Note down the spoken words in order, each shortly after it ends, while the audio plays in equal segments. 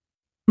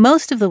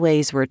Most of the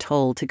ways we're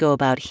told to go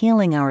about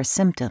healing our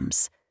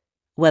symptoms,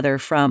 whether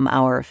from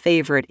our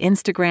favorite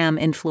Instagram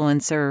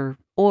influencer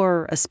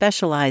or a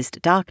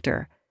specialized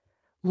doctor,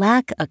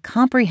 lack a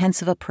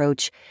comprehensive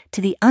approach to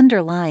the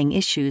underlying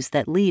issues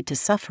that lead to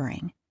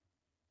suffering.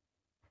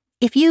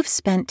 If you've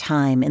spent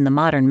time in the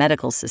modern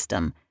medical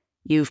system,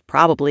 you've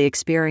probably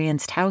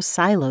experienced how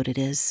siloed it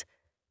is.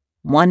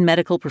 One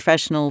medical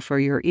professional for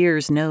your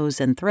ears,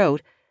 nose, and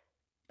throat,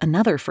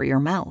 another for your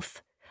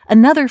mouth,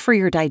 another for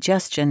your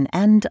digestion,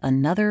 and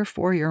another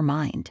for your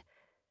mind.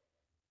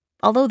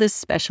 Although this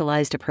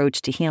specialized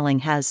approach to healing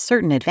has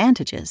certain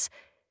advantages,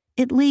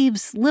 it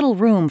leaves little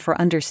room for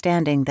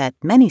understanding that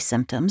many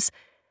symptoms,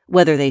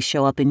 whether they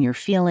show up in your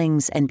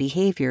feelings and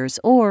behaviors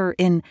or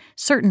in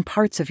certain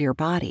parts of your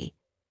body,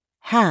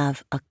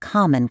 have a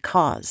common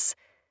cause.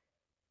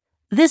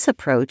 This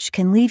approach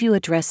can leave you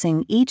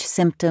addressing each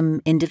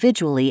symptom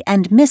individually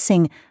and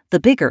missing the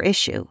bigger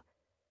issue,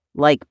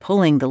 like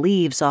pulling the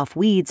leaves off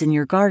weeds in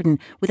your garden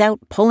without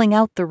pulling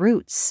out the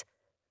roots,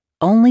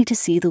 only to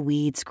see the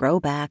weeds grow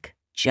back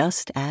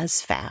just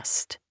as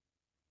fast.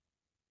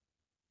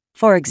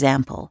 For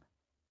example,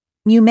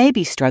 you may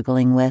be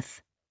struggling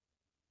with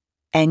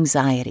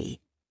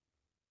anxiety,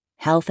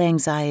 health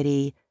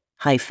anxiety,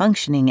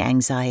 high-functioning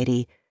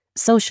anxiety,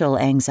 social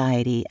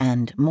anxiety,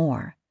 and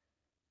more.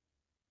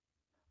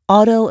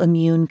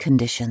 Autoimmune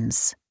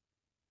conditions,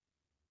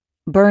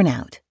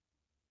 burnout,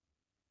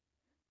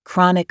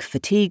 chronic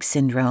fatigue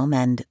syndrome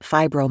and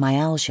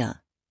fibromyalgia,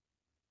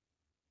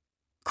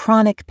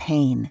 chronic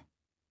pain,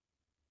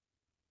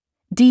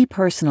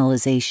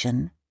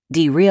 depersonalization,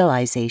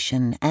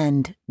 derealization,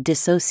 and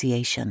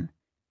dissociation,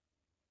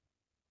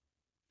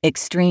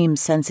 extreme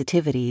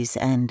sensitivities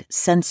and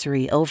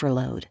sensory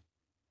overload,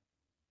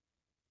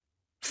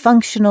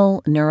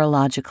 functional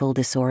neurological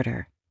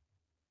disorder,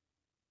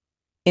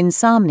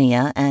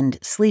 insomnia and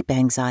sleep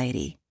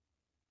anxiety,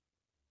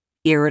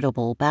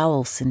 irritable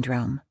bowel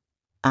syndrome,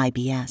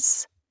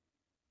 IBS,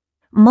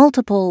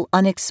 multiple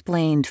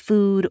unexplained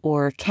food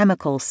or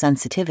chemical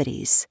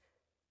sensitivities,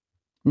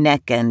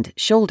 neck and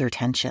shoulder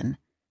tension,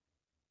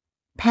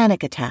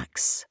 panic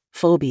attacks,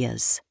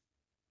 phobias,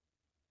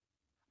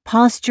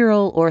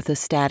 postural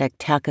orthostatic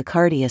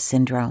tachycardia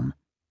syndrome,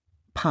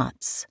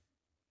 POTS,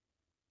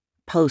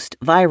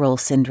 post-viral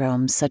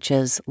syndromes such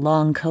as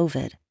long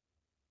COVID,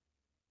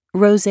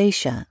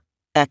 rosacea,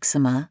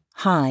 eczema,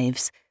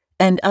 hives,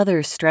 and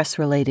other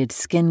stress-related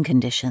skin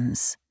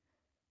conditions,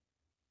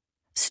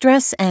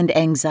 stress and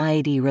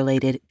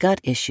anxiety-related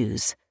gut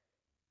issues,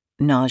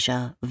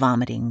 nausea,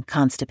 vomiting,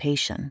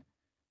 constipation,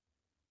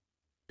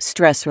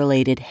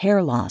 stress-related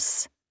hair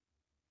loss,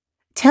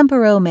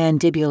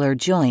 temporomandibular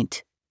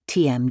joint,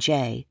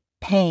 TMJ,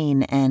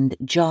 pain and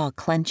jaw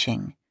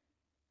clenching,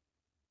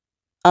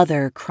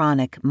 other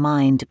chronic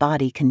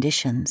mind-body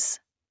conditions.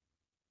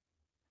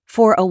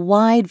 For a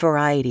wide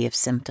variety of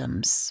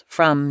symptoms,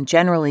 from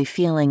generally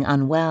feeling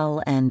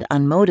unwell and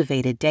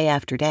unmotivated day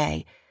after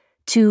day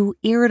to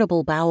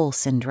irritable bowel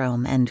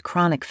syndrome and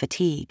chronic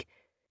fatigue,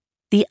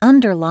 the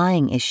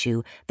underlying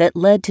issue that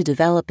led to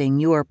developing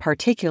your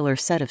particular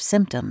set of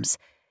symptoms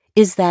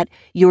is that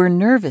your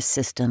nervous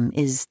system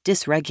is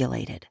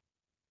dysregulated.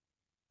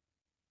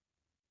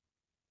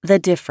 The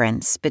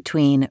difference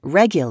between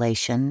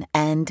regulation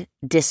and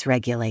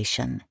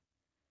dysregulation.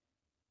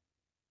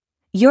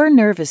 Your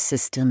nervous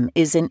system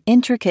is an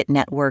intricate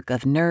network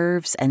of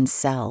nerves and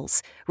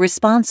cells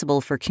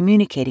responsible for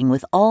communicating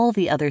with all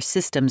the other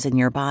systems in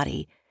your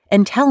body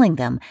and telling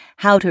them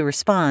how to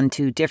respond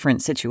to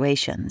different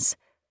situations.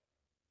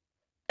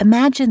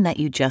 Imagine that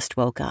you just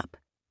woke up,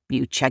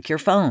 you check your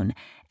phone,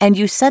 and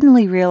you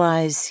suddenly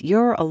realize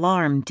your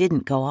alarm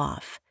didn't go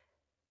off.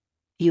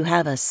 You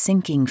have a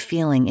sinking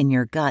feeling in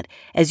your gut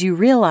as you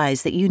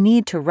realize that you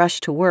need to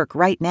rush to work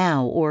right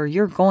now or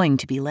you're going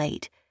to be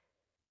late.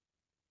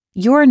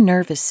 Your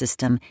nervous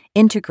system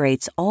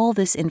integrates all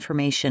this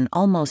information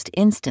almost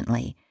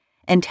instantly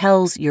and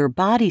tells your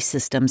body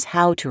systems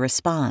how to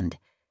respond.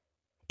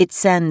 It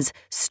sends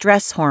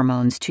stress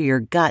hormones to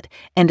your gut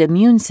and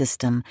immune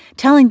system,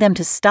 telling them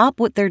to stop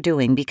what they're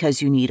doing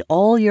because you need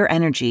all your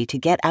energy to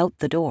get out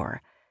the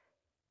door.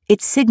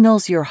 It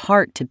signals your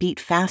heart to beat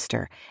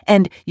faster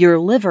and your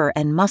liver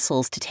and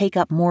muscles to take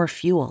up more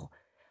fuel,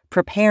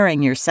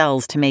 preparing your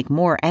cells to make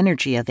more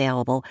energy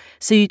available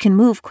so you can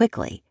move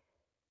quickly.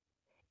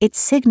 It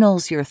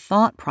signals your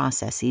thought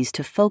processes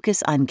to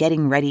focus on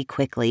getting ready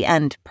quickly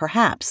and,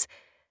 perhaps,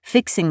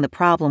 fixing the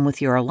problem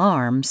with your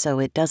alarm so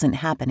it doesn't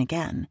happen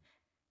again.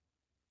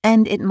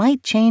 And it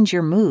might change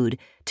your mood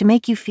to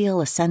make you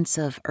feel a sense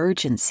of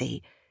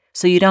urgency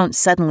so you don't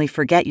suddenly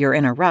forget you're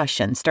in a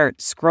rush and start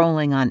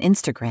scrolling on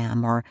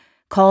Instagram or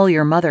call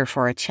your mother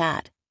for a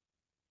chat.